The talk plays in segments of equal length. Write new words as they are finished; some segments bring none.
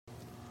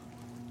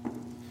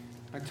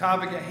Our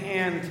topic at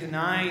hand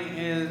tonight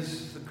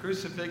is the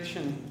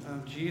crucifixion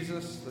of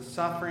Jesus, the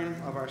suffering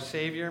of our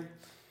Savior.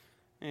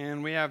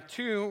 And we have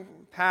two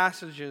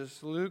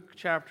passages, Luke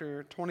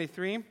chapter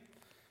 23. Can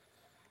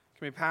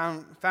be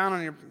found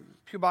on your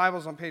pew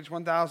Bibles on page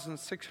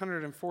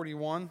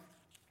 1641.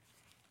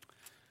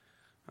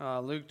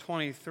 Luke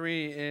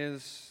 23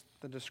 is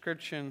the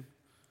description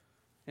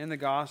in the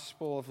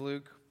Gospel of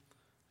Luke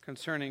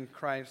concerning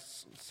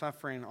Christ's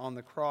suffering on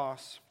the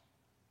cross.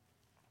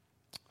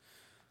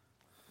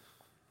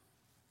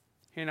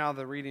 Hear now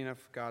the reading of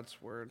God's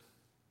Word,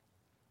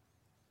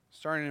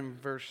 starting in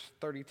verse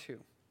 32.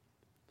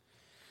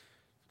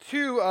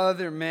 Two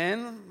other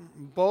men,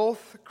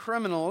 both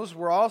criminals,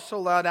 were also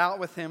led out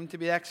with him to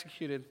be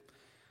executed.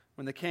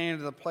 When they came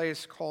to the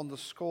place called the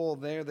Skull,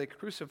 there they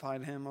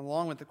crucified him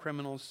along with the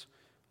criminals,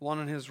 one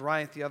on his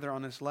right, the other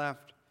on his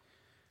left.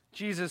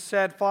 Jesus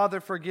said, "Father,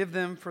 forgive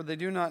them, for they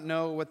do not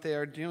know what they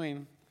are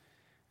doing."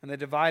 And they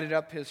divided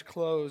up his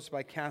clothes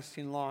by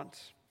casting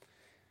lots.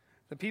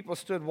 The people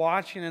stood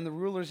watching, and the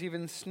rulers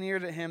even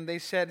sneered at him. They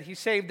said, "He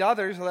saved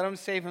others, let him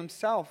save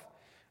himself,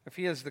 if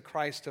he is the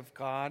Christ of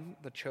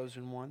God, the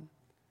chosen one."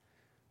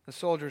 The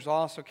soldiers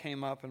also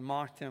came up and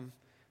mocked him.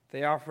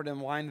 They offered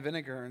him wine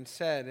vinegar and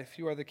said, "If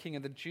you are the king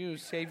of the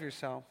Jews, save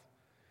yourself."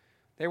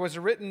 There was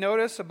a written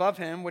notice above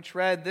him which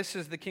read, "This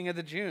is the King of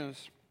the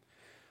Jews."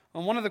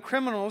 And one of the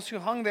criminals who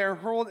hung there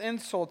hurled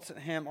insults at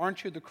him.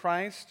 "Aren't you the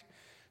Christ?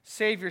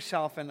 Save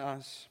yourself and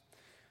us."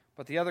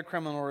 But the other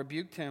criminal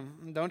rebuked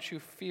him. "Don't you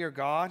fear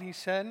God," he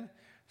said,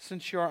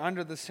 "since you are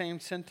under the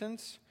same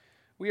sentence?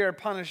 We are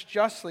punished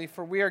justly,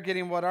 for we are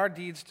getting what our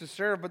deeds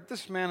deserve, but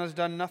this man has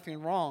done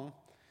nothing wrong."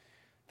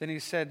 Then he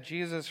said,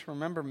 "Jesus,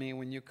 remember me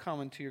when you come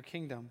into your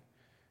kingdom."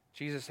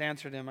 Jesus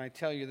answered him, "I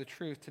tell you the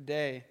truth,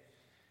 today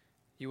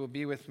you will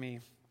be with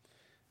me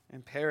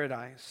in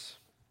paradise."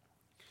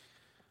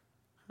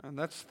 And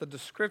that's the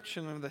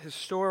description of the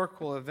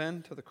historical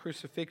event of the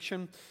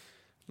crucifixion.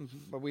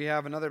 But we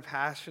have another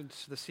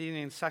passage this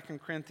evening in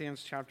 2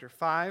 Corinthians chapter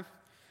 5.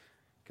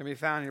 It can be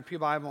found in your pew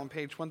Bible on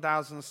page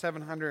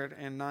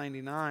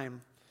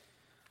 1799.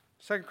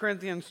 2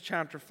 Corinthians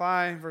chapter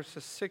 5,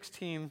 verses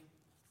 16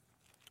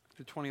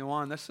 to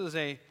 21. This is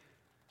a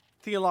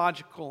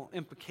theological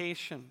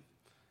implication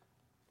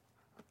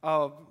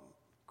of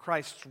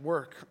Christ's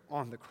work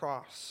on the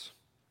cross.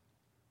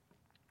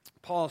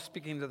 Paul is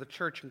speaking to the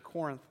church in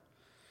Corinth.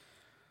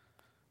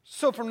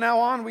 "So from now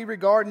on we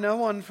regard no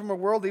one from a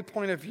worldly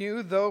point of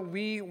view, though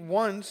we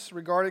once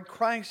regarded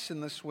Christ in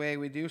this way,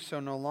 we do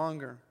so no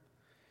longer.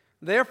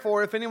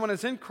 Therefore, if anyone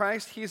is in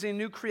Christ, he is a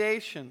new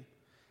creation.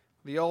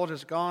 The old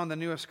has gone, the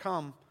new has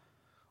come.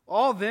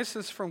 All this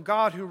is from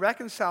God, who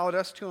reconciled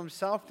us to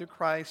himself through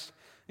Christ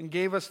and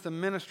gave us the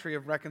ministry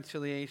of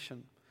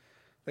reconciliation.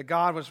 That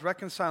God was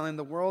reconciling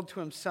the world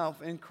to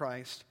himself in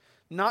Christ,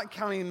 not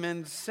counting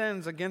men's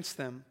sins against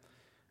them.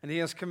 And he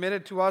has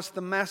committed to us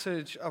the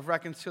message of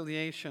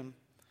reconciliation.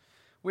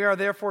 We are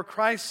therefore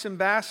Christ's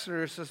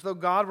ambassadors, as though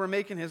God were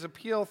making his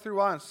appeal through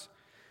us.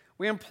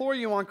 We implore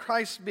you on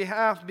Christ's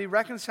behalf, be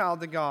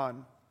reconciled to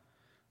God.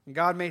 And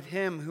God made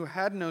him who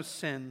had no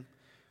sin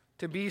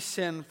to be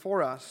sin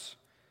for us,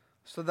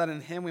 so that in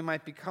him we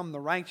might become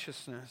the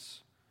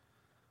righteousness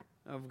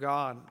of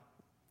God."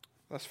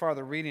 Thus far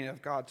the reading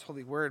of God's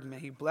holy word. May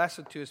he bless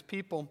it to his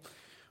people.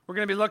 We're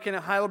going to be looking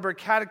at Heidelberg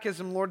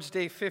Catechism, Lord's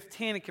Day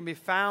 15. It can be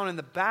found in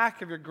the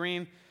back of your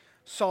green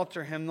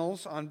Psalter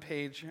hymnals on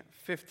page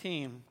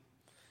 15.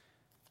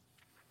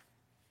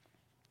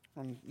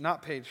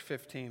 Not page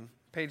 15,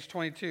 page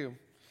 22.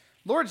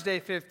 Lord's Day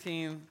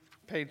 15,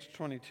 page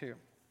 22.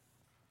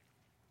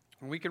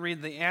 And we can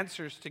read the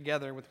answers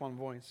together with one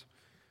voice.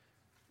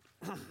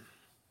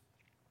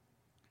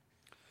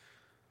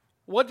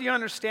 What do you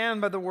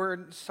understand by the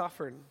word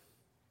suffered?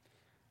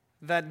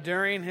 That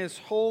during his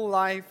whole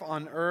life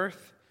on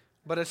earth,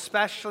 but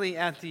especially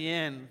at the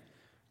end,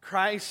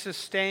 Christ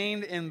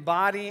sustained in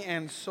body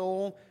and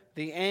soul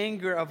the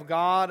anger of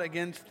God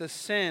against the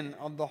sin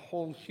of the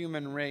whole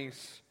human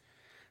race.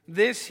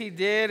 This he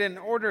did in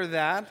order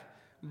that,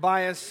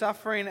 by his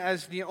suffering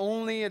as the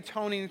only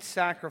atoning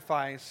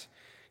sacrifice,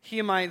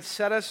 he might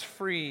set us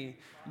free,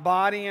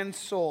 body and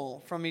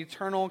soul, from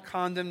eternal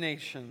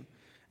condemnation,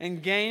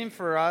 and gain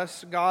for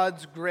us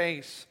God's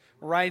grace,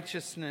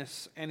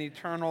 righteousness, and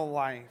eternal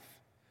life.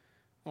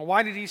 Well,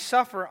 why did he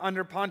suffer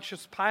under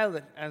Pontius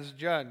Pilate as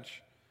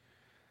judge?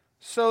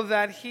 So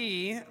that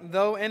he,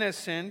 though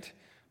innocent,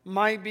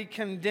 might be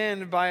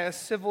condemned by a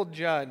civil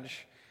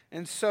judge,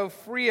 and so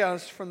free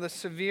us from the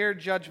severe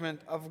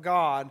judgment of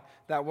God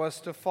that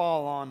was to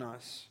fall on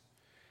us.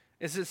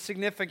 Is it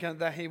significant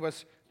that he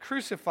was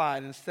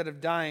crucified instead of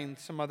dying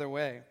some other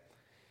way?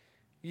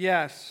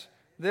 Yes,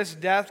 this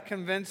death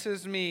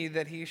convinces me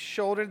that he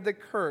shouldered the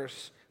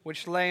curse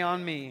which lay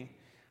on me,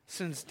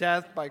 since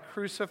death by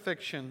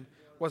crucifixion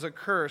was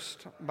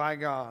accursed by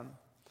God.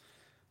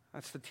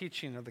 That's the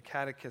teaching of the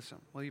Catechism.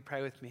 Will you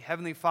pray with me?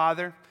 Heavenly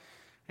Father,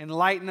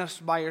 enlighten us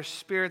by your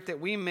Spirit that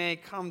we may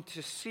come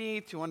to see,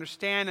 to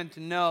understand, and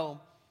to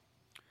know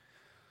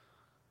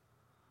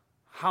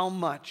how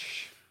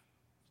much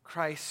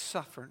Christ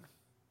suffered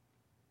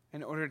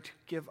in order to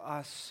give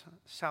us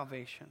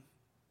salvation.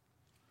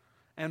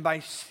 And by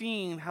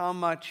seeing how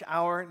much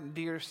our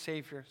dear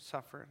Savior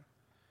suffered,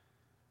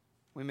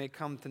 we may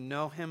come to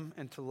know him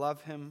and to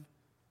love him,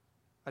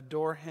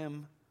 adore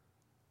him,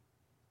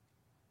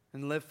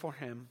 and live for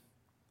him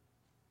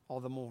all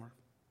the more.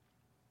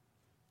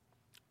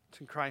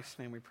 It's in Christ's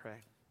name we pray.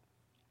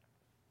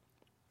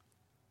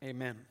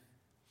 Amen.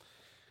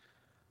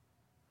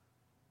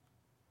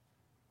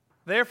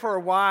 There for a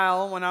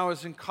while, when I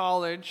was in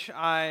college,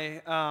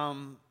 I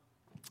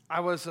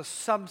was a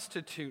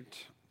substitute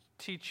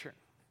teacher.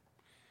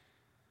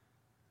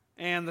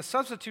 And the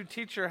substitute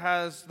teacher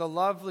has the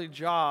lovely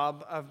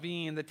job of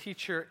being the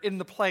teacher in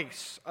the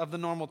place of the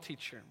normal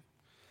teacher.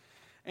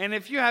 And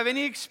if you have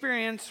any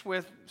experience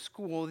with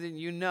school, then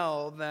you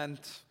know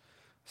that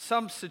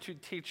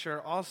substitute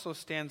teacher also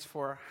stands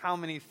for how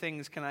many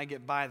things can I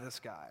get by this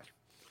guy.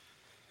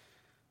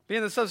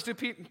 Being the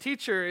substitute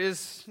teacher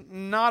is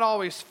not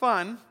always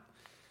fun,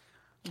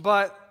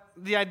 but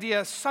the idea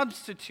of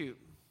substitute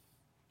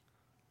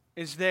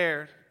is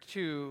there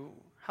to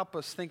help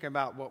us think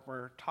about what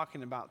we're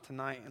talking about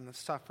tonight and the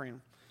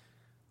suffering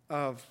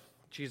of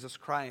Jesus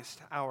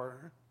Christ,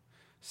 our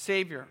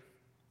Savior.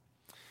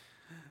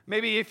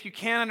 Maybe if you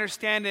can't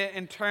understand it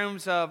in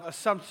terms of a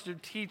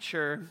substitute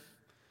teacher,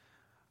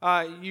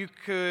 you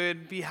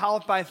could be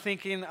helped by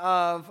thinking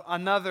of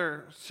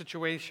another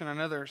situation,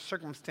 another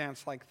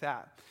circumstance like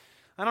that.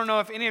 I don't know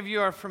if any of you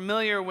are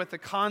familiar with the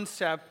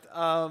concept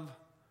of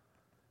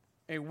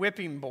a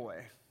whipping boy.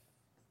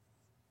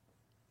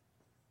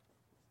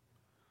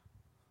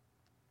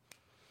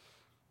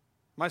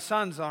 My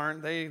sons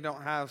aren't. They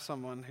don't have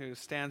someone who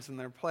stands in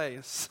their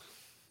place.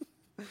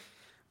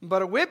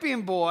 But a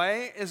whipping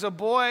boy is a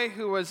boy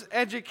who was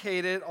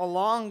educated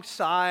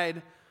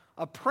alongside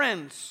a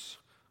prince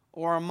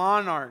or a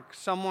monarch,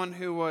 someone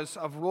who was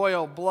of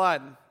royal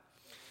blood.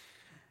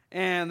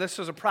 And this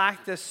was a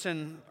practice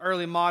in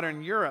early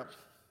modern Europe.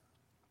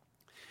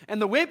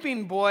 And the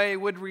whipping boy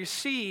would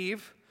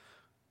receive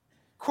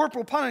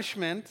corporal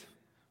punishment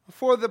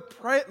for the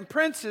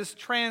prince's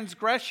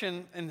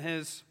transgression in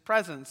his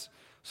presence.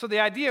 So the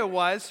idea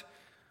was,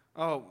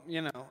 a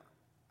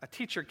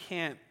teacher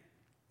can't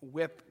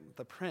whip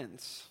the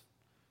prince.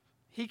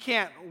 He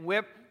can't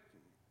whip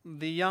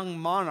the young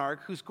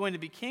monarch who's going to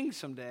be king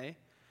someday.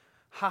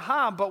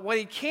 But what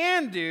he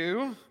can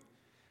do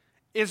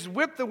is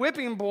whip the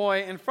whipping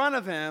boy in front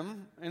of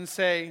him and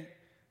say,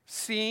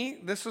 see,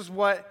 this is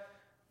what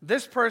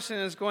this person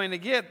is going to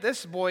get.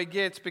 This boy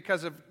gets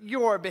because of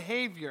your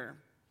behavior.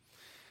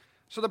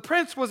 So the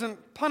prince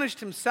wasn't punished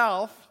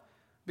himself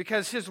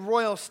because his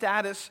royal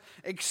status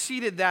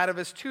exceeded that of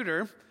his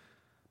tutor.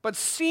 But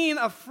seeing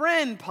a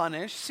friend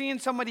punished, seeing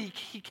somebody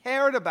he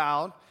cared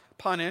about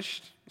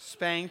punished,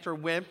 spanked, or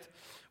whipped,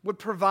 would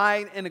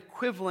provide an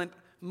equivalent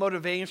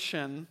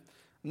motivation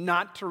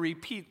not to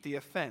repeat the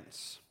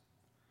offense.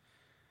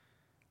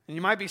 And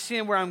you might be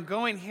seeing where I'm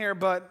going here,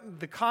 but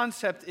the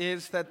concept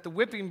is that the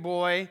whipping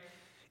boy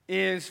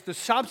is the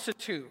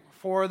substitute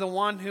for the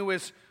one who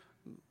has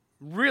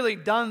really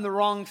done the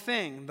wrong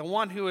thing, the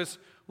one who is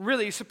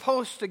really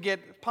supposed to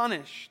get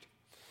punished.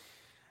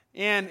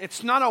 And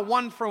it's not a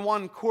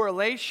one-for-one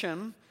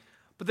correlation,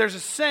 but there's a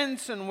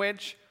sense in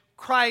which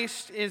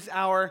Christ is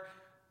our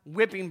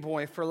whipping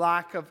boy, for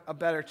lack of a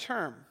better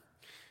term.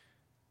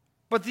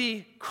 But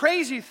the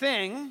crazy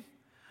thing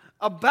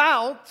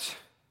about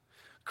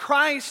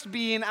Christ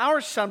being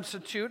our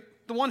substitute,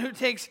 the one who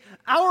takes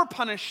our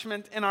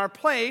punishment in our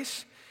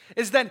place,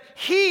 is that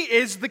he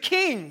is the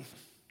king.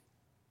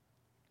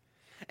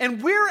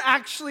 And we're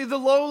actually the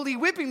lowly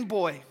whipping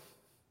boy.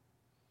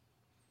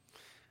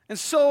 And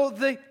so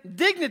the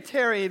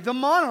dignitary, the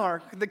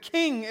monarch, the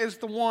king is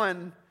the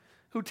one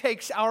who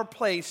takes our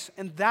place,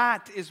 and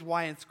that is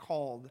why it's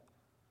called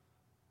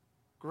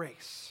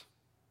grace.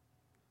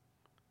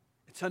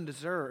 It's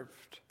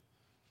undeserved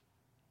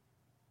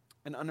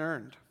and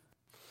unearned.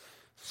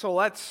 So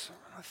let's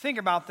think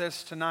about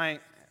this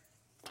tonight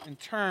in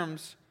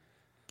terms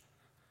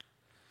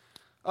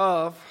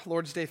of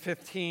Lord's Day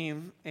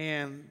 15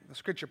 and the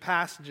scripture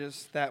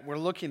passages that we're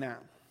looking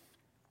at.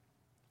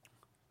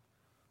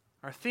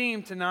 Our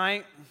theme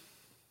tonight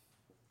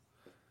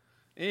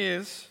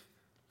is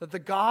that the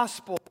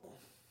gospel,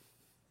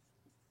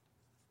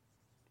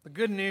 the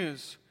good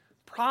news,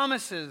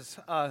 promises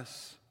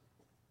us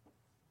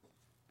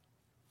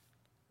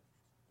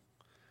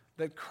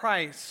that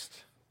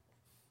Christ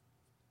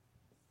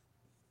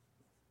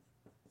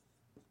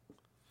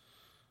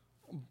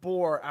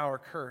bore our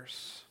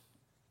curse,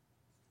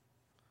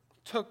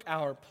 took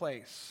our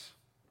place.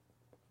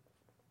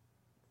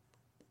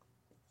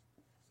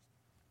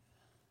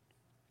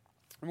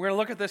 And we're going to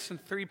look at this in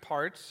three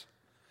parts.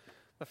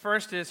 The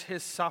first is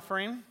his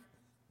suffering,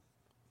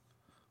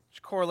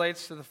 which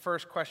correlates to the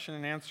first question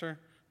and answer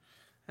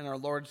in our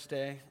Lord's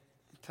Day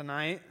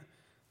tonight.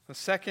 The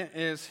second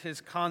is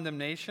his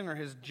condemnation, or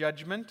his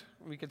judgment,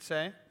 we could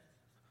say.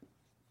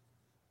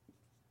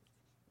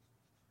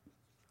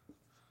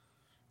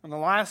 And the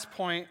last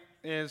point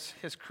is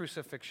his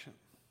crucifixion.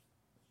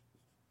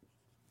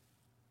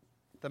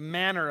 the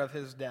manner of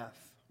his death.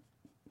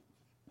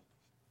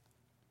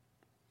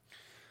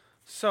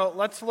 So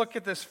let's look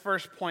at this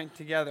first point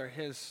together,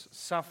 his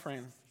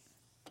suffering.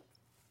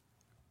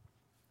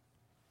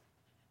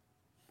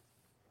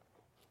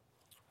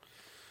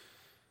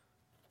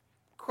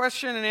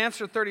 Question and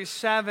answer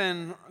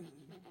 37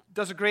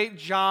 does a great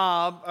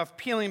job of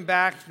peeling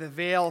back the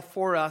veil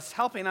for us,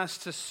 helping us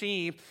to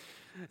see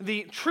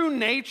the true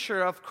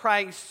nature of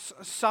Christ's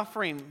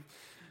suffering.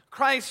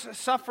 Christ's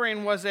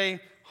suffering was a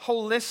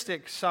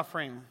holistic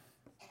suffering.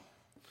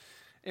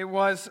 It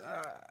was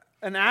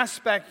an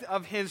aspect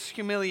of his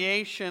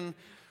humiliation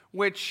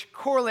which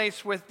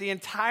correlates with the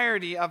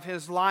entirety of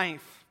his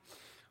life,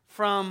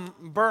 from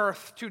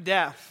birth to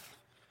death.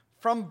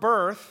 From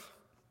birth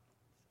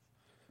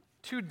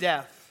to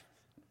death.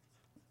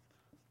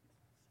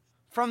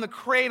 From the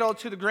cradle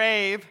to the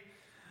grave,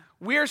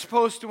 we're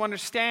supposed to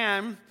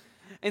understand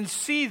and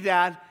see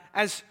that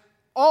as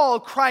all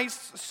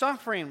Christ's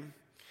suffering.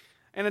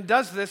 And it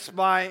does this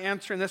by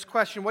answering this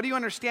question: what do you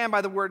understand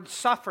by the word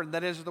suffered?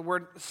 That is, the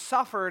word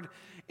suffered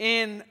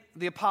in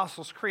the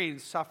Apostles'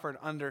 Creed, suffered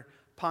under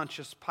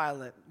Pontius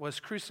Pilate, was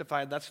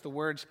crucified. That's the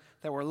words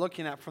that we're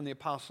looking at from the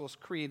Apostles'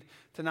 Creed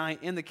tonight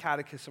in the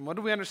Catechism. What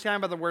do we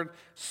understand by the word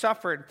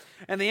suffered?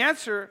 And the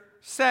answer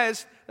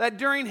says that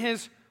during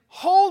his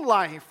whole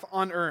life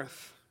on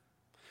earth,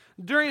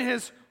 during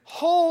his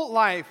whole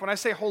life, when I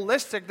say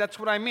holistic, that's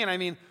what I mean. I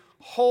mean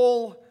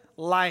whole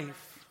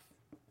life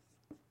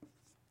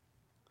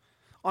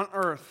on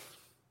earth.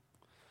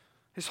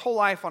 His whole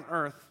life on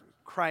earth,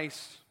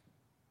 Christ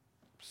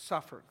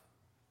suffered.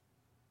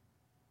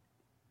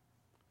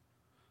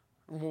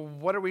 Well,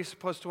 what are we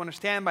supposed to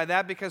understand by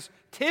that? Because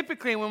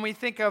typically when we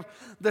think of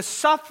the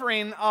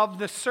suffering of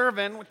the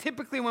servant,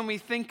 typically when we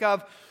think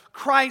of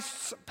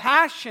Christ's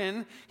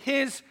passion,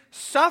 his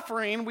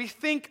suffering, we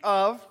think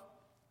of,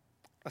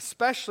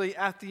 especially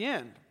at the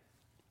end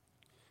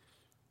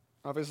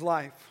of his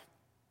life,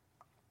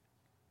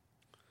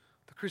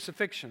 the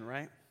crucifixion,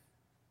 right?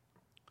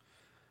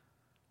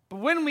 But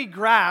when we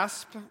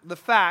grasp the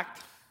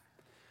fact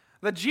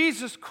that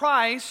Jesus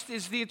Christ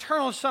is the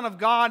eternal Son of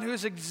God who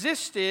has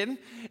existed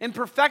in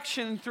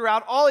perfection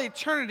throughout all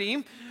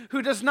eternity,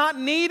 who does not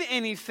need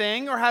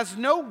anything or has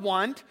no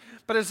want,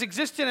 but has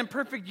existed in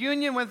perfect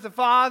union with the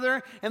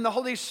Father and the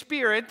Holy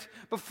Spirit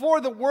before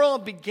the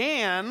world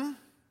began,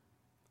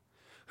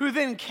 who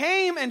then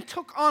came and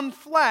took on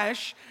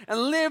flesh and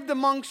lived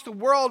amongst the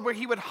world where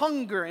he would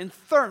hunger and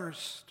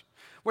thirst,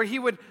 where he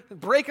would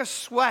break a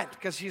sweat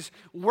because he's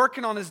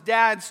working on his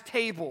dad's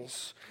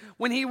tables,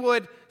 when he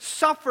would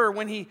suffer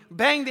when he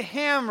banged a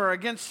hammer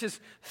against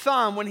his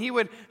thumb, when he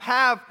would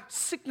have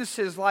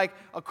sicknesses like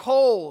a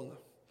cold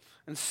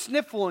and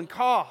sniffle and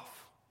cough.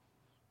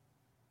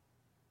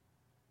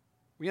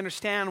 We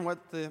understand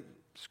what the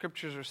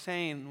scriptures are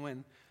saying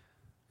when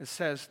it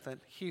says that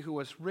he who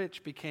was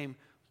rich became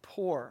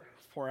poor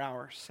for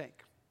our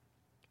sake.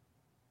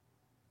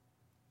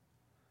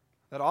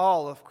 That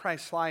all of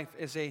Christ's life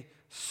is a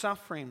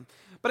suffering.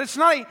 But it's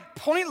not a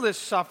pointless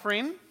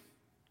suffering.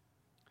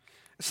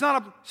 It's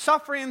not a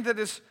suffering that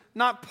is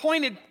not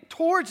pointed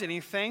towards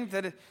anything,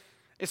 that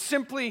is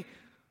simply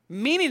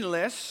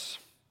meaningless.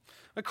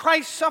 But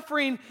Christ's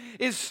suffering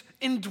is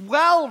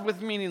indwelled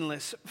with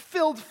meaningless,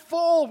 filled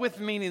full with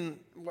meaning,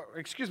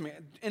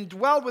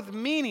 indwelled with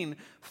meaning,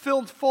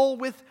 filled full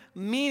with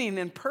meaning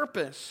and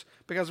purpose.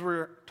 Because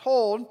we're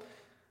told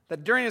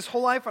that during his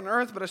whole life on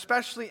earth, but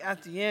especially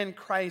at the end,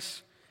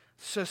 Christ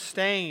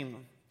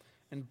sustained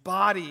in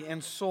body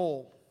and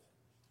soul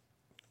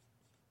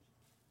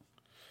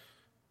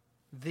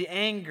the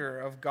anger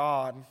of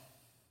God.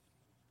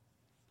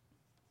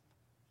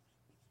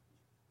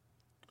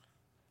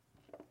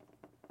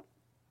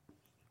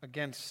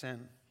 Against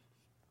sin.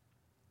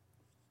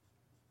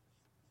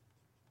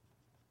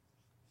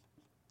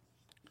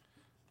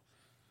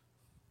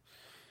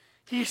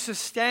 He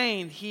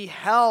sustained, he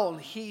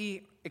held,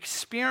 he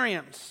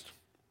experienced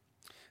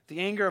the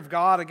anger of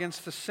God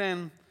against the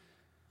sin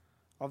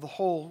of the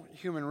whole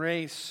human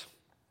race.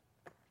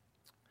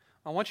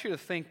 I want you to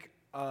think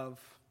of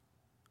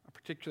a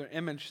particular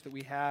image that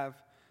we have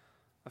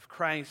of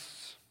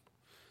Christ's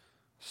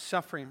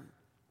suffering.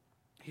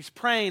 He's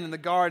praying in the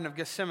Garden of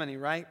Gethsemane,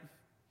 right?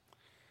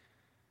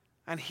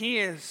 And he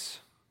is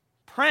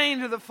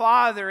praying to the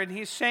Father, and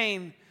he's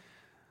saying,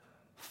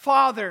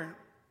 Father,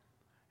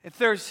 if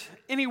there's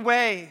any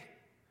way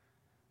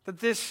that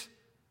this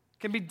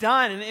can be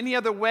done in any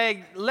other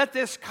way, let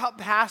this cup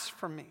pass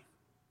from me.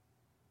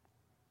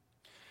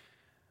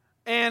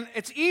 And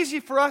it's easy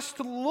for us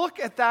to look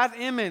at that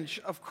image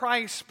of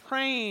Christ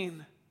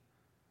praying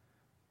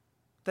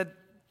that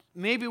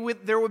maybe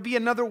there would be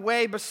another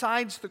way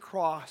besides the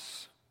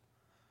cross.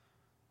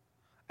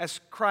 As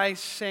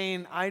Christ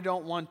saying, I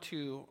don't want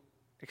to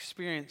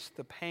experience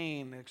the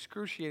pain, the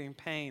excruciating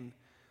pain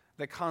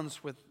that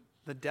comes with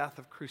the death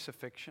of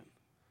crucifixion.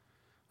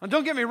 And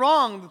don't get me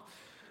wrong,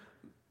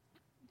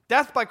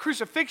 death by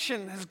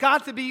crucifixion has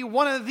got to be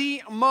one of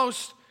the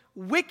most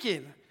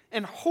wicked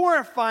and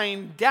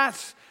horrifying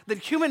deaths that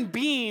human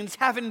beings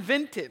have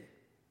invented.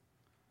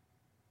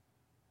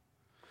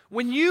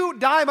 When you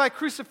die by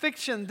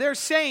crucifixion, they're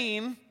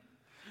saying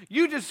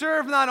you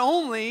deserve not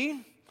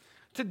only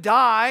to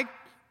die,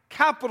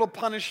 capital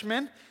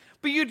punishment,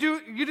 but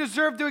you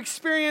deserve to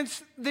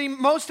experience the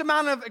most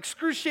amount of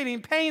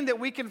excruciating pain that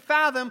we can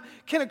fathom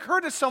can occur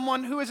to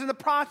someone who is in the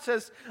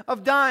process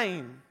of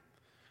dying.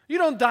 You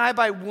don't die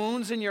by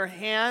wounds in your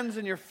hands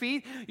and your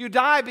feet. You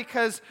die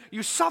because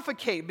you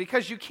suffocate,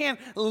 because you can't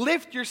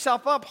lift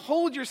yourself up,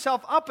 hold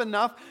yourself up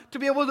enough to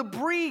be able to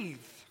breathe.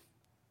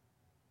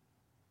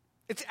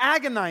 It's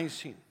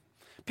agonizing.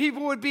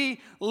 People would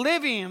be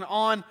living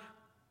on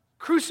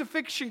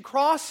crucifixion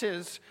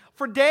crosses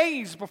for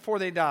days before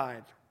they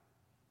died.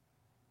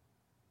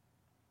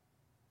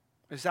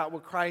 Is that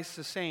what Christ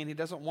is saying he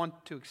doesn't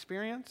want to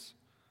experience?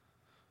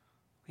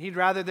 He'd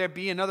rather there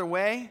be another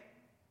way?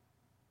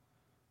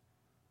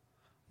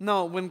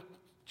 No, when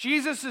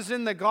Jesus is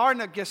in the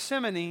Garden of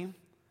Gethsemane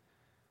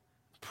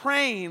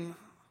praying,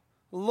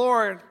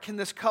 Lord, can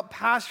this cup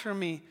pass from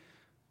me?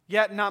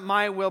 Yet not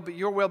my will, but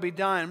your will be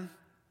done.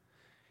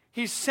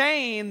 He's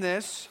saying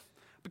this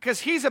because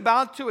he's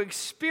about to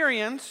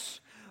experience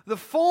the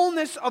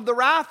fullness of the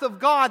wrath of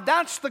God.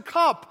 That's the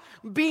cup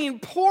being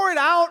poured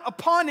out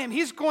upon him.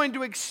 He's going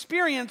to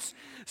experience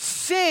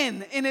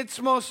sin in its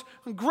most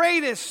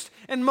greatest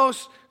and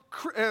most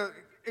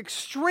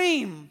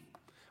extreme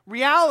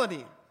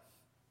reality.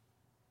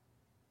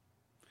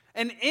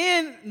 And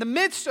in the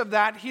midst of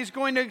that, he's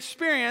going to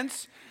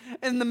experience,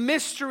 in the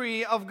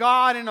mystery of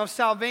God and of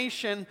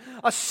salvation,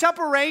 a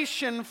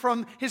separation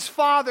from his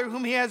Father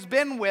whom he has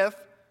been with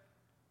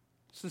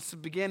since the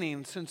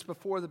beginning, since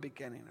before the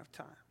beginning of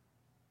time.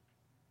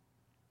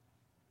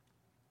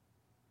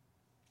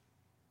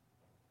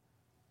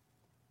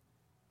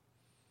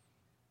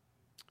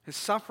 His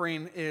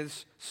suffering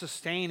is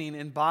sustaining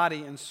in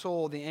body and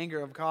soul the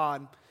anger of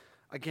God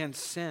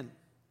against sin.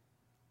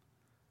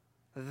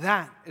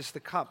 That is the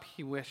cup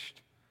he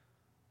wished,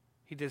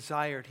 he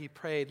desired, he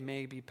prayed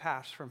may be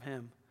passed from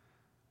him.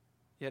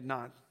 Yet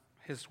not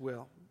his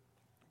will,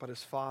 but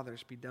his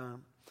Father's be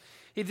done.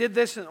 He did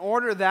this in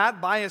order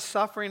that by his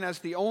suffering as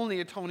the only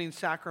atoning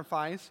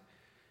sacrifice,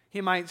 he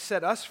might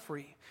set us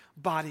free,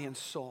 body and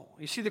soul.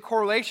 You see the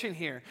correlation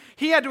here.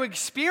 He had to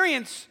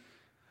experience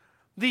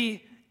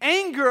the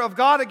anger of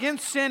God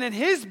against sin in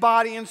his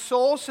body and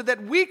soul so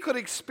that we could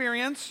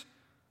experience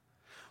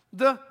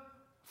the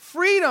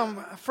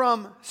freedom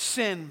from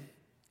sin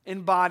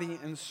in body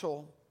and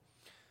soul.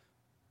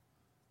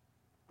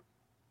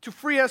 To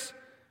free us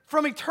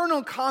from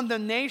eternal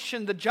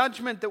condemnation, the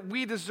judgment that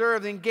we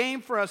deserve, and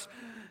gain for us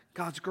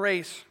God's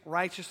grace,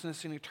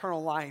 righteousness, and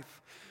eternal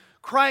life.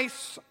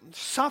 Christ's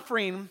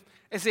suffering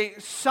is a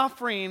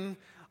suffering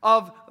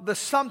of the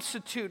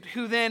substitute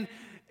who then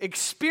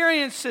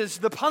experiences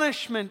the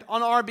punishment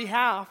on our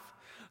behalf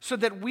so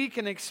that we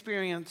can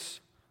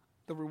experience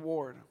the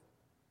reward,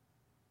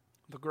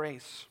 the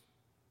grace,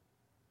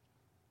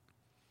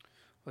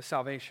 the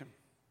salvation.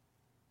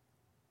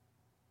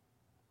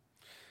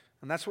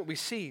 And that's what we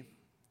see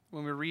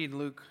when we read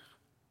Luke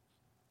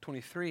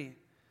 23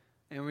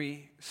 and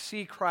we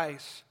see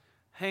Christ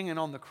hanging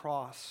on the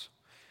cross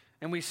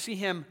and we see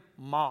him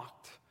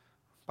mocked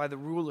by the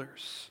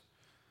rulers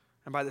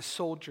and by the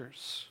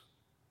soldiers.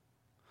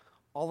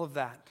 All of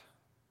that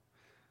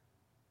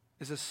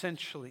is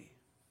essentially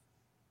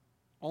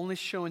only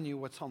showing you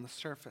what's on the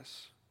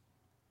surface.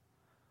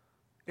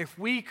 If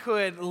we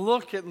could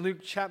look at Luke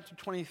chapter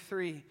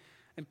 23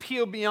 and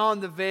peel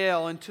beyond the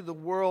veil into the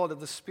world of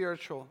the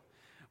spiritual,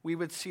 we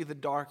would see the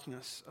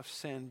darkness of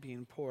sin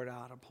being poured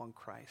out upon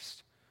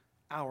Christ,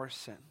 our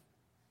sin,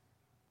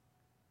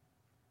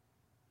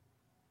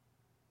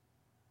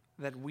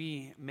 that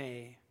we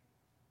may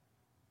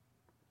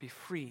be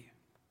free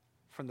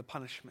from the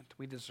punishment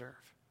we deserve.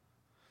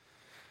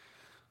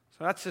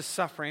 So that's his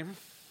suffering.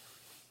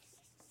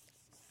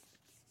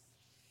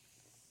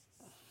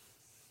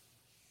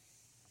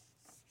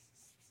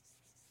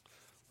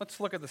 Let's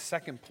look at the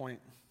second point,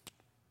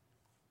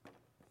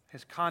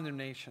 his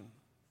condemnation.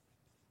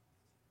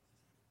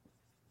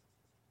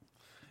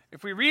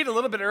 If we read a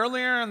little bit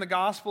earlier in the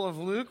Gospel of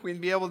Luke, we'd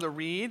be able to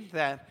read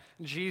that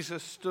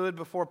Jesus stood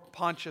before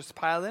Pontius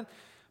Pilate.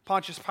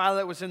 Pontius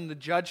Pilate was in the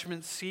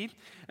judgment seat,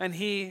 and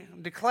he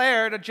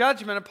declared a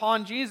judgment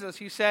upon Jesus.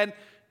 He said,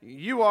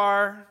 "You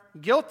are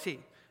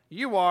guilty.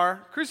 You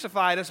are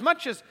crucified." As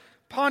much as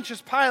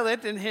Pontius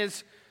Pilate, in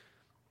his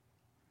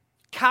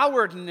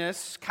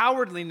cowardliness,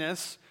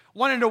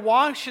 wanted to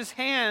wash his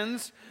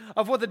hands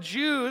of what the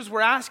Jews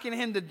were asking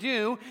him to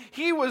do,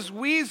 he was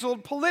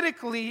weaseled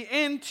politically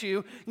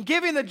into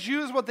giving the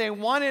Jews what they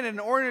wanted in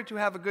order to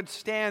have a good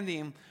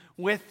standing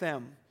with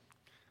them.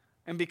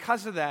 And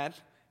because of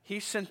that, he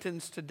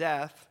sentenced to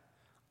death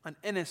an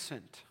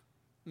innocent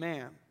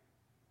man.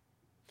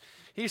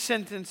 He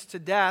sentenced to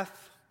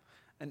death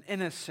an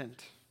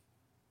innocent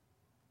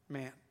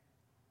man.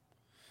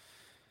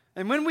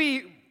 And when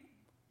we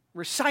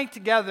recite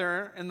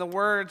together in the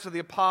words of the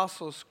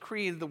Apostles'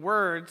 Creed, the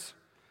words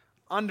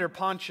under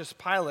Pontius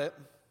Pilate,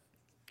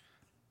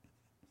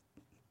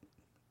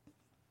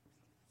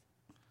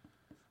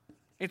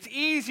 It's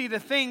easy to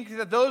think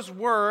that those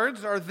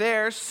words are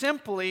there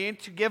simply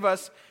to give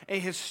us a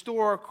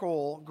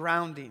historical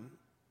grounding.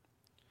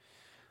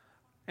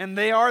 And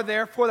they are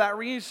there for that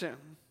reason.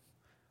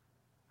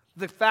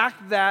 The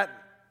fact that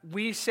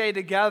we say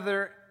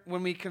together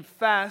when we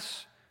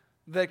confess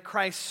that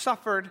Christ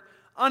suffered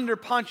under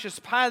Pontius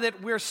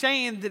Pilate, we're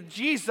saying that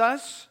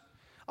Jesus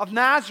of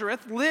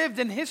Nazareth lived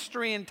in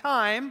history and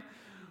time,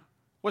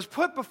 was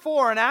put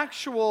before an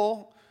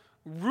actual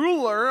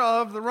ruler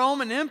of the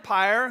Roman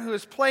Empire who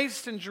is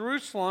placed in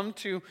Jerusalem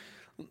to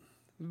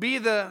be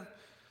the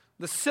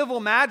civil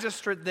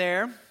magistrate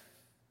there.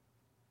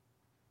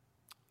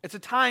 It's a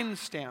time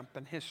stamp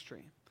in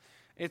history.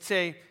 It's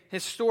a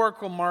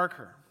historical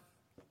marker.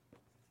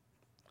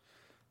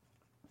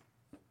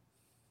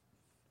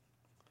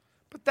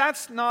 But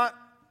that's not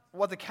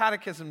what the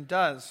Catechism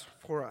does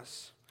for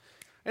us.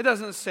 It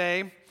doesn't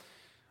say,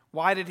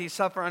 why did he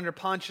suffer under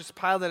Pontius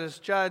Pilate as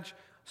judge?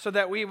 So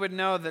that we would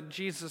know that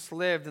Jesus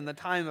lived in the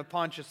time of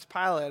Pontius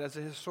Pilate as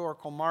a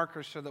historical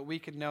marker so that we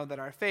could know that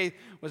our faith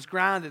was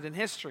grounded in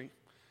history.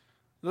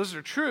 Those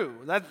are true.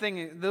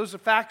 Those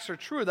facts are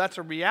true. That's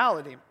a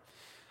reality.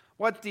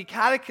 What the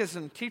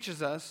Catechism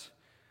teaches us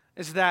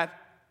is that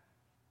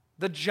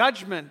the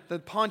judgment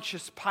that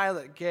Pontius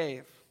Pilate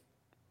gave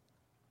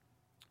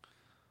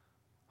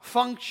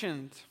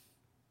functioned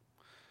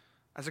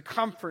as a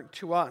comfort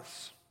to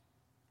us.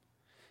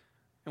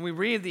 And we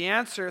read the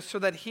answer, so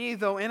that he,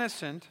 though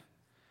innocent,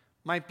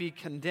 might be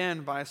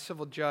condemned by a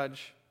civil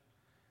judge,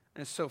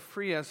 and so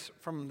free us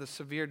from the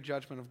severe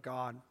judgment of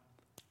God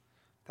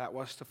that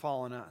was to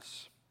fall on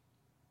us.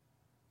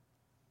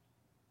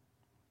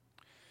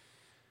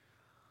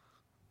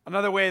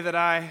 Another way that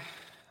I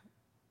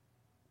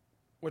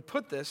would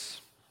put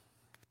this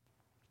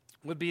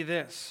would be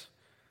this,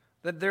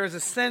 that there is a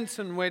sense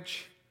in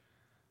which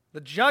the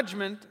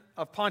judgment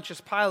of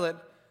Pontius Pilate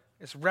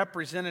is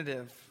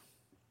representative.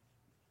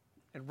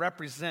 It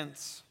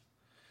represents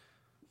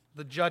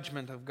the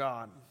judgment of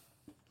God.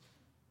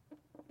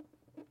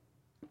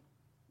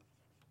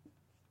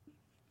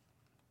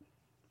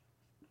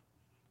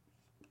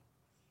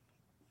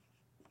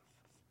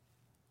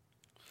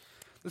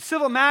 The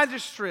civil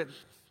magistrate,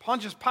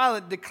 Pontius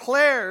Pilate,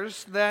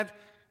 declares that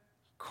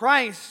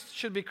Christ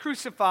should be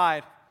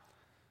crucified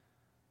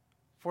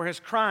for his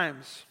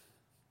crimes.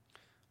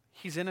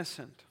 He's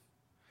innocent.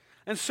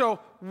 And so,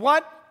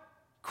 what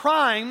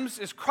crimes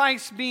is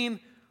Christ being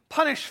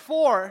punished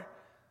for?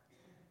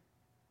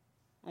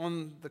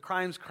 On the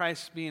crimes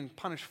Christ is being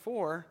punished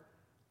for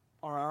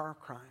are our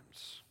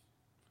crimes,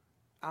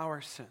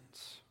 our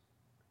sins.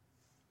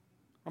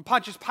 And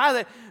Pontius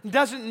Pilate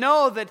doesn't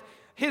know that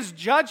his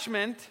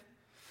judgment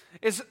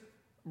is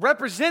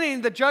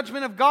representing the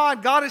judgment of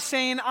God. God is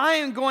saying, I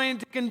am going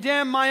to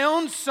condemn my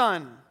own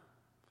son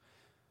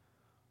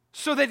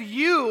so that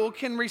you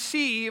can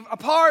receive a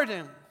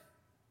pardon.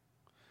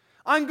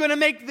 I'm going to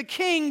make the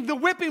king the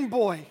whipping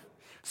boy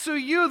so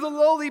you, the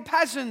lowly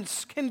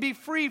peasants, can be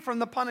free from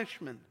the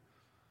punishment.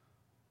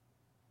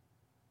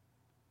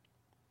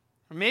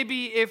 Or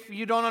maybe if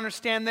you don't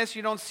understand this,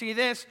 you don't see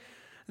this,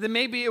 then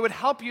maybe it would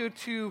help you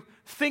to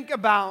think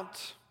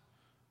about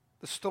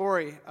the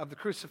story of the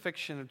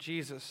crucifixion of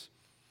Jesus,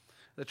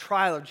 the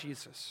trial of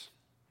Jesus.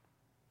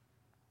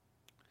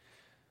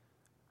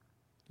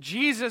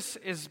 Jesus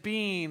is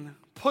being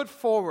put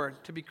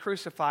forward to be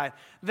crucified.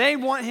 They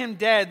want him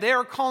dead. They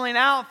are calling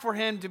out for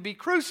him to be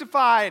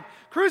crucified.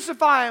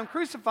 Crucify him,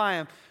 crucify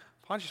him.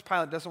 Pontius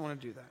Pilate doesn't want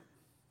to do that.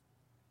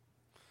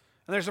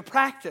 And there's a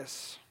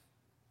practice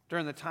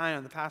during the time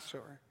of the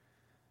Passover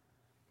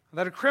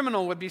that a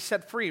criminal would be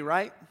set free,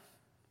 right?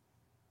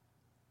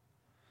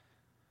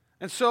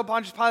 And so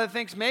Pontius Pilate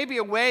thinks maybe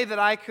a way that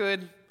I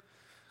could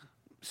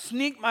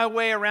sneak my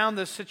way around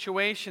this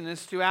situation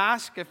is to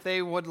ask if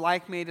they would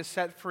like me to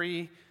set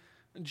free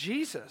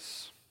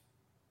Jesus.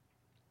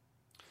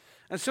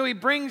 And so he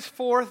brings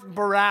forth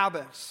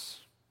Barabbas.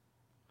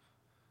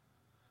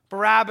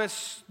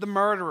 Barabbas, the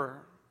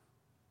murderer,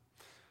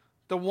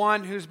 the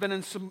one who's been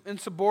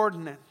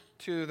insubordinate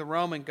to the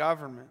Roman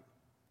government.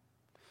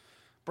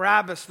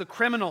 Barabbas, the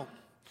criminal,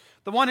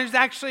 the one who's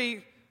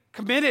actually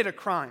committed a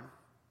crime,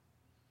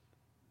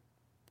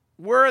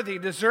 worthy,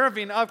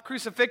 deserving of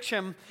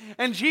crucifixion,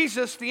 and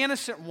Jesus, the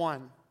innocent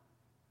one.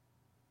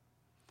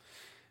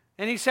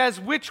 And he says,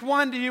 which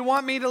one do you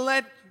want me to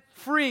let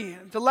free,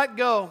 to let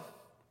go?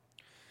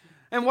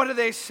 And what do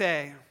they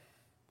say?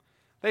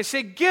 They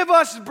say, give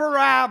us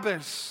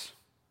Barabbas.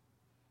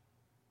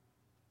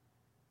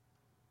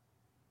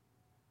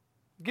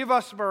 Give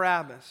us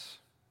Barabbas.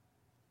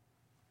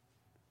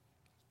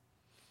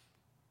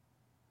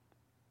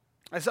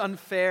 As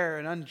unfair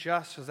and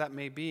unjust as that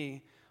may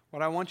be,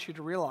 what I want you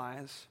to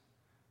realize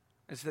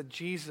is that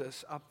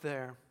Jesus up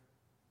there,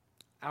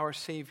 our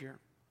Savior,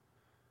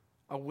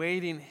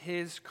 awaiting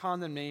his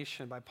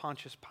condemnation by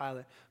Pontius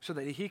Pilate so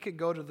that he could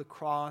go to the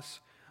cross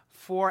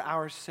for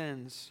our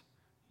sins.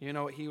 You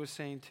know what he was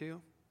saying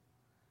too?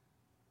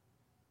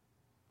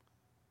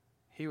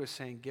 He was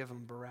saying, give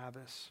him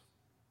Barabbas.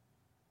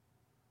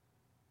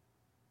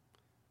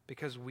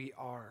 Because we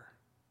are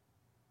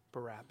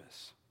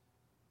Barabbas.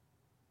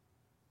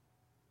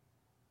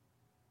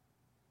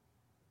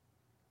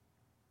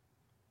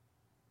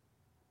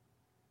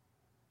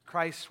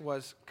 Christ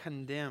was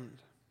condemned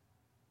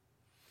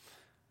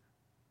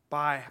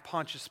by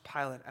Pontius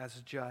Pilate as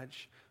a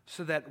judge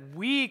so that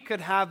we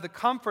could have the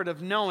comfort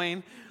of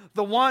knowing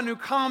the one who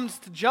comes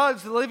to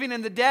judge the living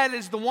and the dead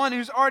is the one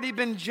who's already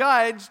been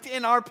judged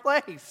in our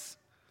place.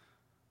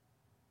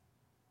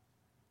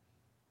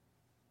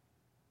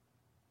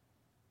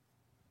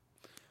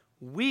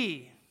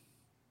 We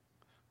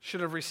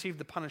should have received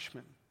the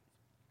punishment.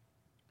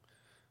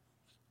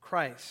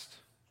 Christ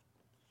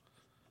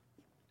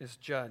is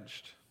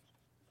judged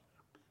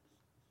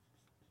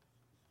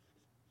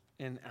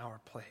in our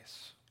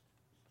place.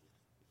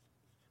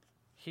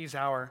 He's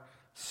our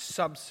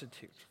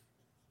substitute.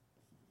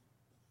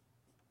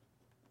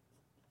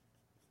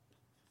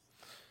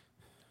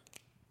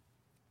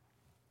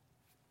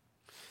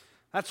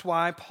 That's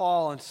why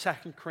Paul in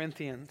 2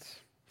 Corinthians,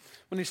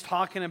 when he's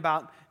talking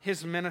about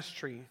his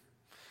ministry,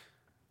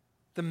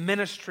 the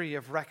ministry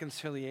of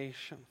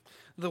reconciliation,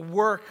 the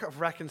work of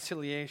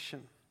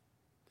reconciliation,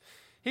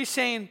 he's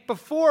saying,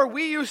 before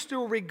we used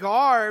to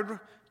regard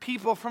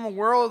people from a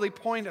worldly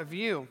point of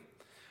view.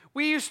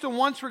 We used to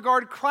once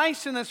regard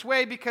Christ in this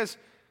way because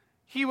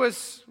he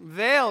was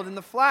veiled in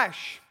the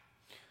flesh.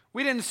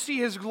 We didn't see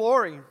his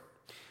glory.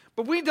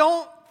 But we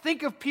don't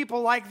think of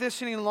people like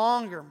this any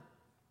longer.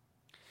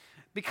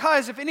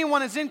 Because if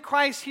anyone is in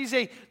Christ, he's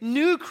a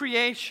new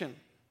creation.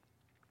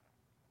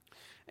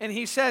 And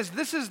he says,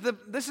 this is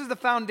the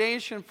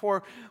foundation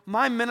for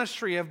my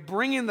ministry of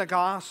bringing the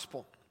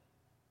gospel.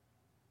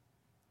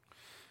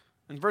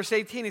 In verse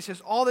 18, he says,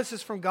 all this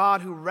is from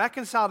God who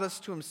reconciled us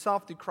to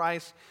himself through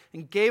Christ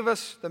and gave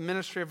us the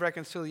ministry of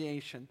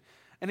reconciliation.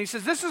 And he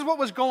says, this is what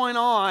was going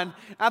on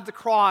at the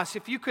cross.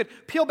 If you could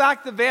peel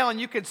back the veil and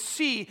you could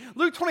see,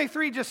 Luke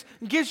 23 just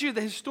gives you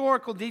the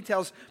historical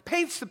details,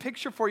 paints the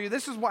picture for you.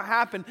 This is what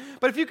happened.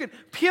 But if you could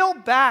peel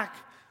back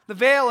the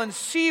veil and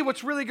see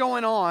what's really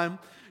going on,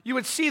 you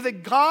would see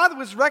that God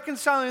was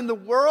reconciling the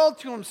world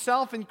to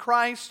himself in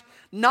Christ,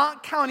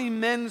 not counting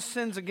men's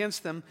sins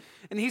against them.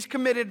 And he's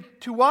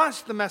committed to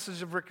us the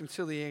message of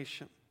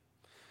reconciliation.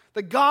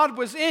 That God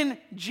was in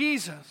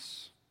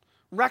Jesus,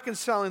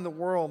 reconciling the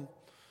world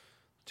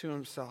to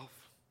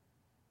himself.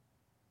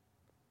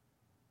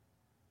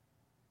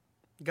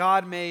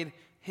 God made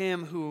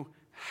him who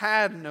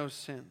had no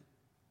sin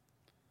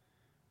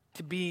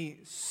to be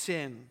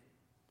sin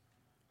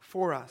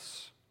for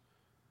us,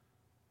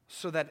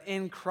 so that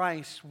in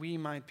Christ we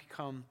might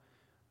become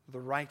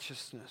the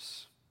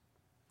righteousness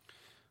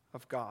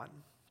of God.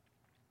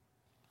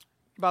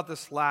 About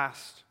this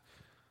last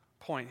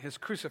point, his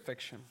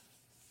crucifixion.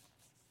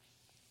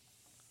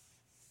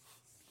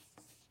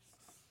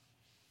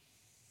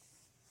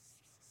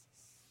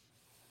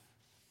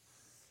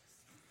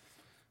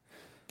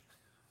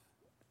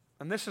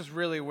 And this is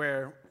really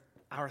where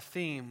our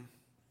theme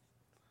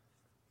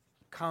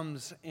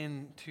comes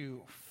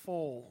into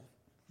full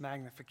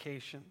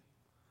magnification.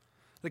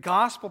 The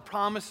gospel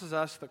promises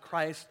us that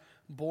Christ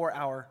bore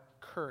our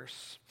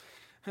curse.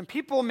 And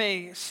people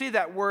may see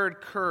that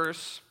word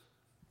curse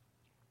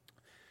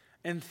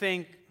and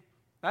think,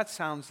 that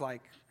sounds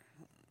like,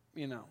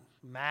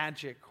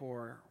 magic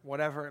or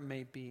whatever it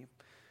may be.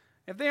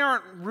 If they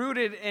aren't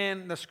rooted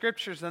in the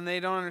scriptures, then they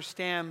don't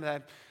understand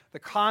that the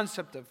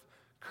concept of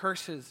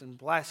curses and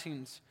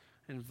blessings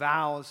and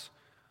vows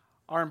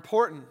are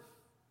important.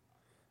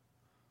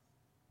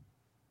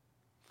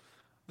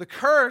 The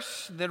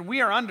curse that we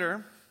are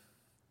under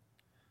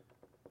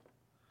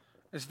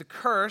is the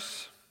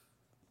curse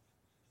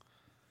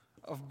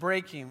of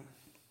breaking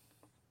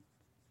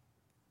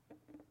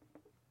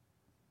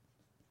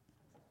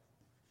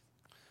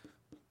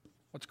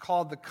what's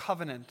called the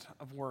covenant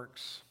of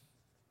works.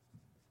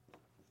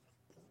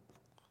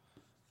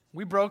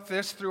 We broke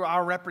this through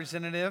our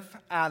representative,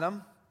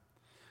 Adam,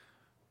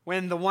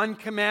 when the one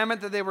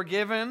commandment that they were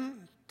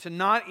given to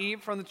not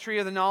eat from the tree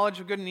of the knowledge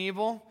of good and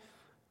evil,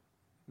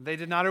 they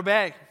did not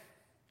obey.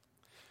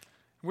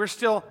 We're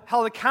still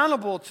held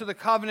accountable to the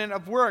covenant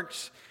of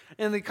works.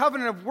 And the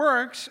covenant of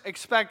works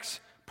expects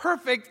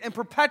perfect and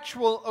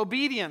perpetual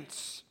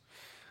obedience.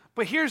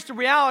 But here's the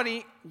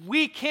reality.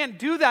 We can't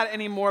do that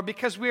anymore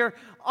because we're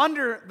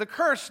under the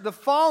curse, the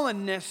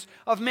fallenness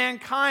of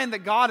mankind that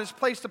God has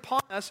placed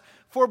upon us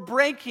for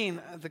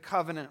breaking the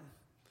covenant.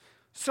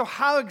 So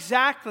how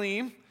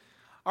exactly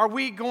are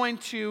we going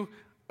to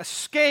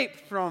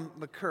escape from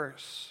the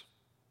curse?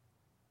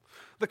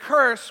 The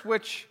curse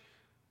which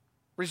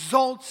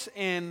results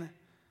in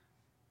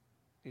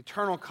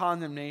eternal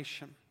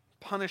condemnation,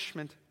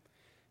 punishment,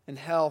 and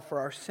hell for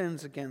our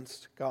sins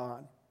against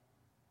God.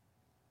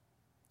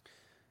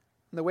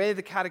 And the way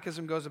the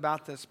Catechism goes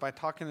about this by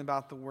talking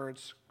about the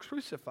words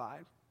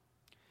crucified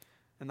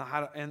in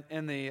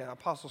the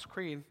Apostles'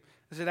 Creed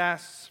is it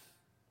asks,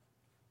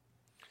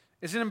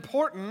 is it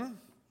important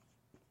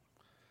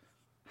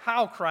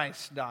how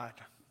Christ died?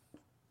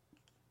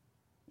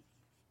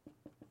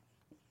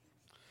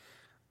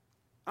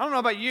 I don't know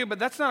about you, but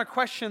that's not a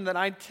question that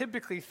I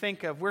typically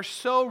think of. We're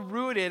so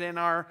rooted in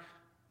our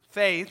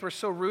faith. We're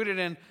so rooted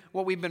in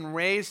what we've been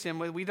raised in.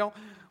 We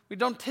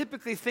don't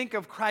typically think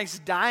of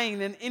Christ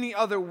dying in any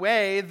other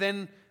way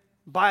than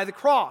by the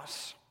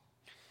cross.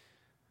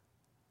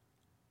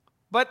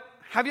 But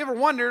have you ever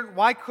wondered,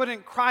 why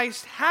couldn't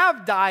Christ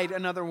have died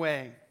another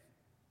way?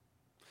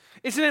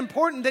 Is it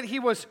important that he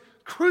was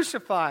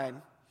crucified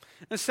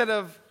instead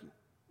of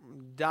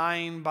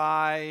dying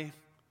by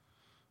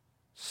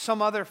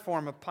some other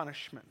form of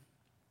punishment?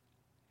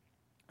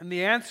 And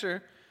the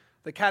answer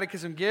the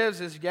Catechism gives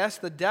is yes,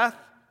 the death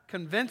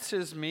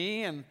convinces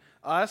me and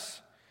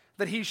us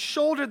that he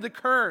shouldered the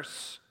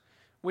curse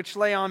which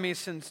lay on me,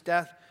 since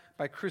death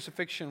by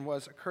crucifixion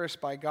was a curse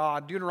by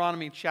God.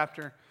 Deuteronomy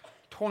chapter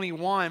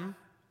 21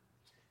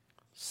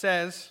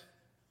 says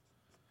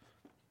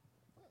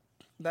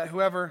that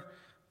whoever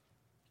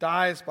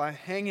dies by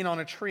hanging on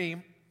a tree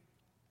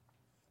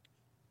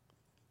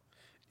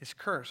is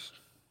cursed.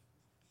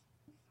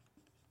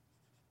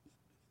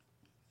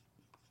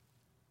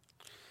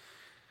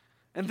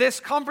 And this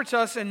comforts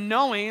us in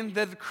knowing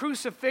that the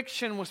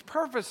crucifixion was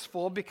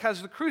purposeful,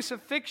 because the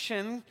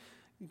crucifixion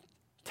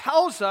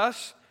tells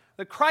us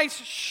that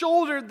Christ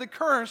shouldered the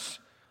curse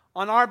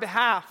on our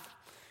behalf.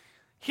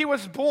 He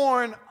was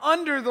born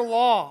under the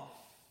law.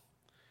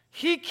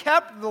 He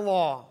kept the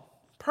law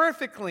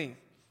perfectly.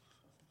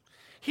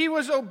 He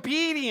was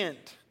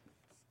obedient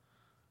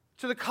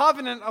to the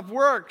covenant of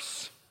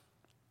works,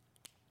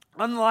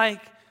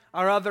 unlike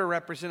our other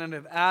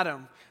representative,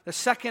 Adam. The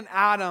second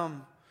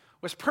Adam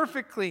was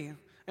perfectly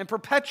and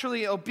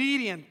perpetually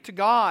obedient to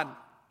God.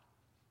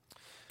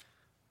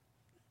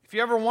 If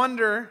you ever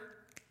wonder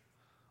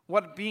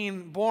what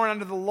being born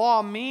under the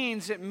law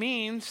means, it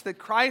means that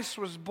Christ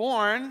was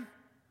born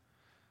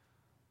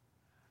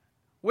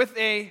with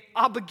an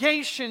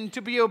obligation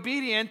to be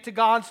obedient to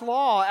God's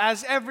law,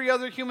 as every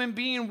other human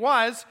being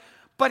was,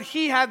 but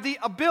he had the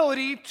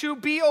ability to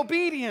be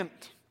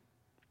obedient.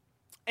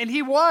 And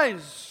he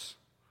was.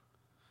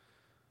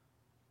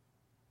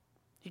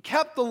 He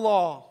kept the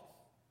law.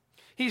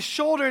 He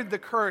shouldered the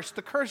curse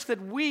that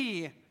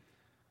we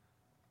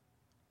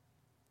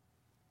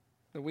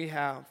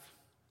have.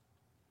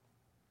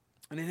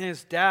 And in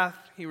his death,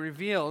 he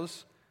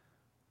reveals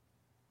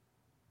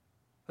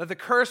that the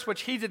curse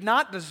which he did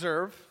not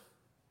deserve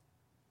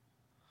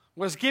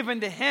was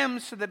given to him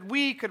so that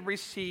we could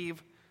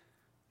receive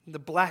the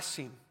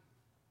blessing.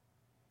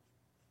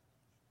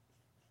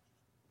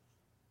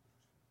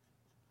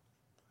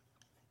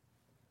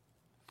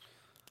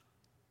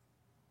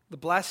 The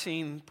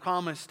blessing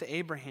promised to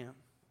Abraham,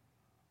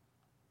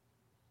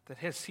 that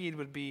his seed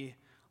would be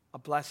a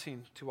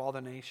blessing to all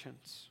the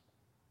nations.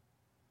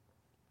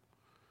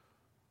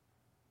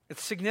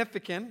 It's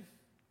significant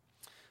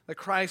that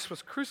Christ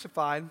was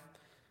crucified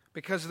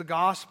because the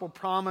gospel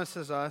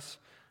promises us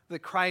that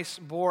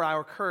Christ bore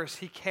our curse.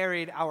 He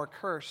carried our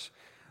curse.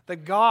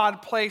 That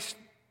God placed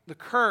the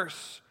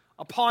curse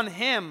upon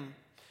him.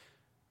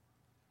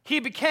 He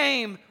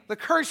became the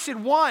cursed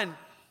one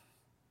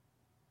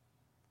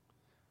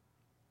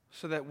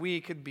so that we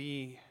could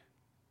be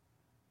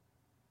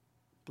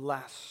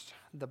blessed,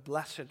 the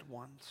blessed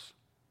ones.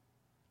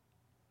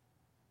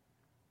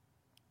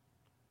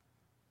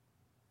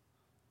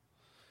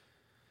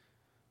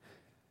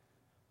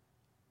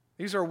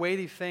 These are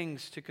weighty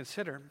things to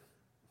consider,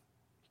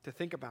 to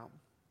think about,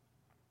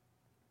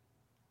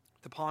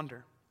 to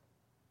ponder.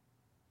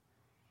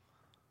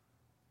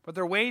 But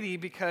they're weighty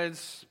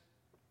because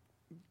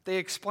they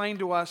explain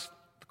to us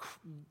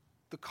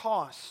the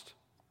cost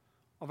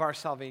of our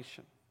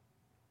salvation.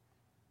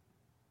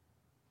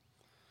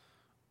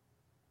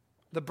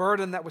 The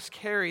burden that was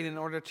carried in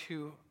order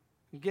to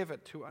give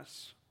it to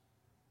us.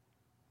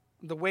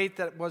 The weight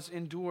that was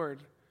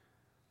endured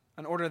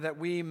in order that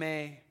we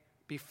may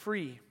be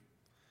free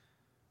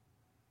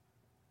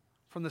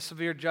from the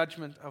severe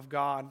judgment of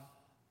God.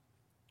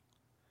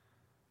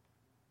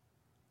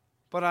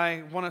 But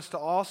I want us to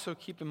also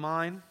keep in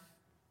mind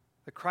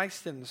that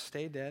Christ didn't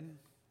stay dead.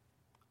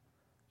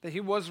 That he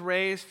was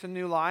raised to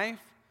new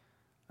life.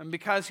 And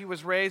because he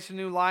was raised to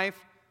new life,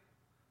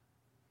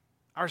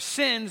 our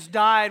sins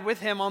died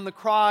with him on the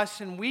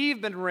cross, and we've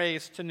been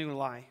raised to new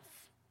life.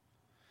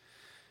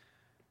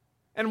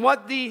 And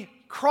what the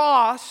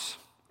cross,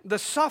 the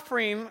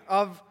suffering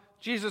of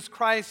Jesus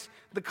Christ,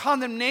 the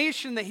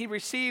condemnation that he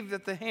received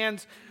at the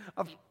hands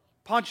of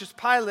Pontius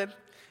Pilate,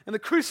 and the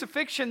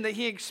crucifixion that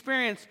he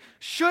experienced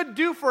should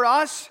do for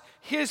us,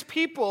 his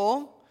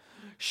people,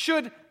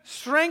 should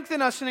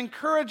strengthen us and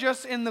encourage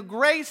us in the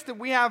grace that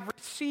we have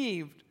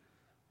received.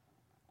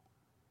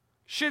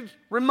 Should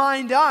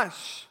remind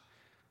us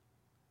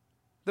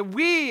that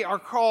we are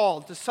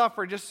called to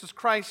suffer just as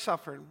Christ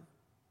suffered.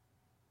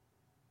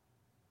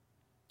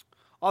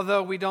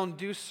 Although we don't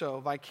do so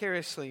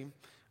vicariously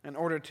in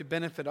order to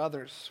benefit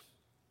others.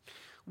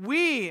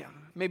 We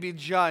may be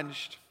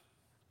judged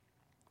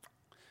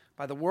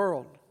by the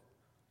world,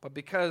 but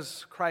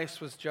because Christ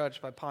was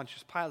judged by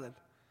Pontius Pilate,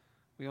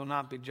 we will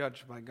not be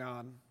judged by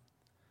God.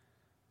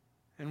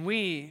 And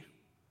we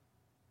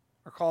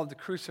are called to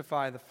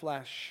crucify the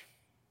flesh,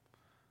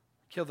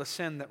 kill the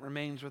sin that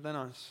remains within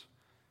us,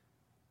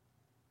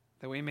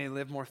 that we may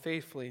live more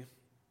faithfully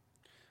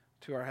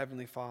to our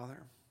Heavenly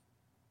Father.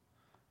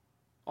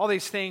 All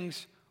these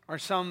things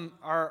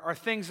are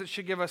things that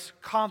should give us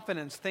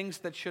confidence, things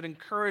that should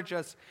encourage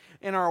us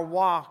in our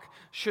walk,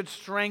 should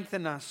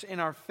strengthen us in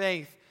our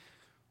faith.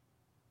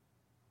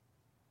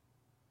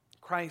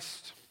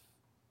 Christ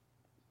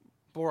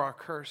bore our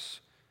curse.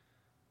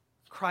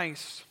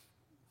 Christ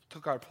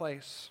took our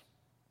place.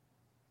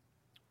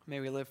 May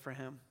we live for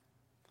Him.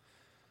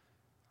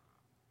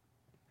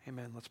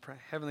 Amen. Let's pray.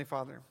 Heavenly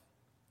Father,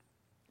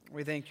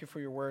 we thank you for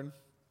your word.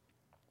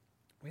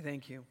 We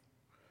thank you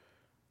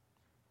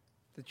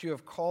that you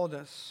have called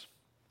us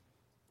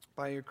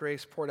by your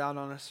grace poured out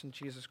on us in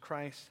Jesus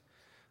Christ,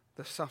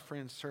 the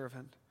suffering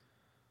servant,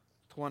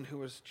 the one who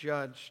was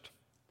judged,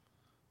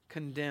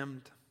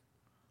 condemned,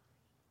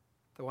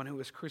 the one who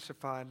was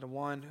crucified, the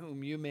one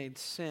whom you made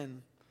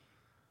sin,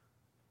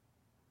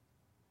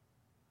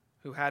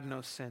 who had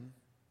no sin,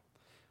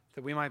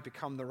 that we might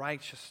become the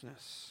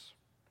righteousness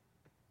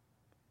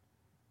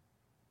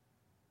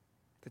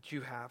that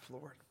you have,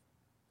 Lord.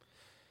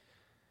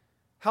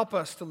 Help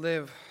us to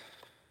live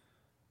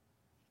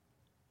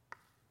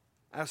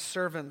as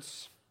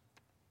servants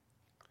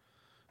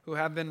who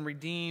have been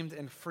redeemed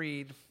and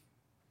freed,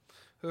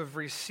 who have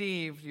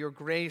received your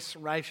grace,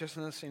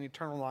 righteousness, and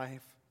eternal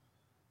life.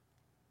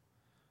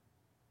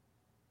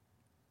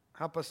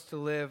 Help us to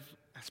live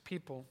as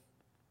people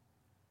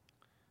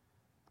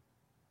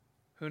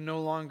who no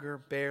longer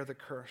bear the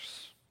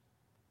curse,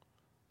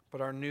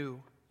 but are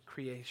new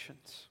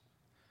creations.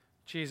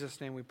 In Jesus'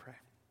 name we pray.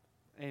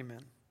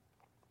 Amen.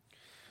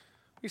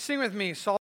 You sing with me, Psalm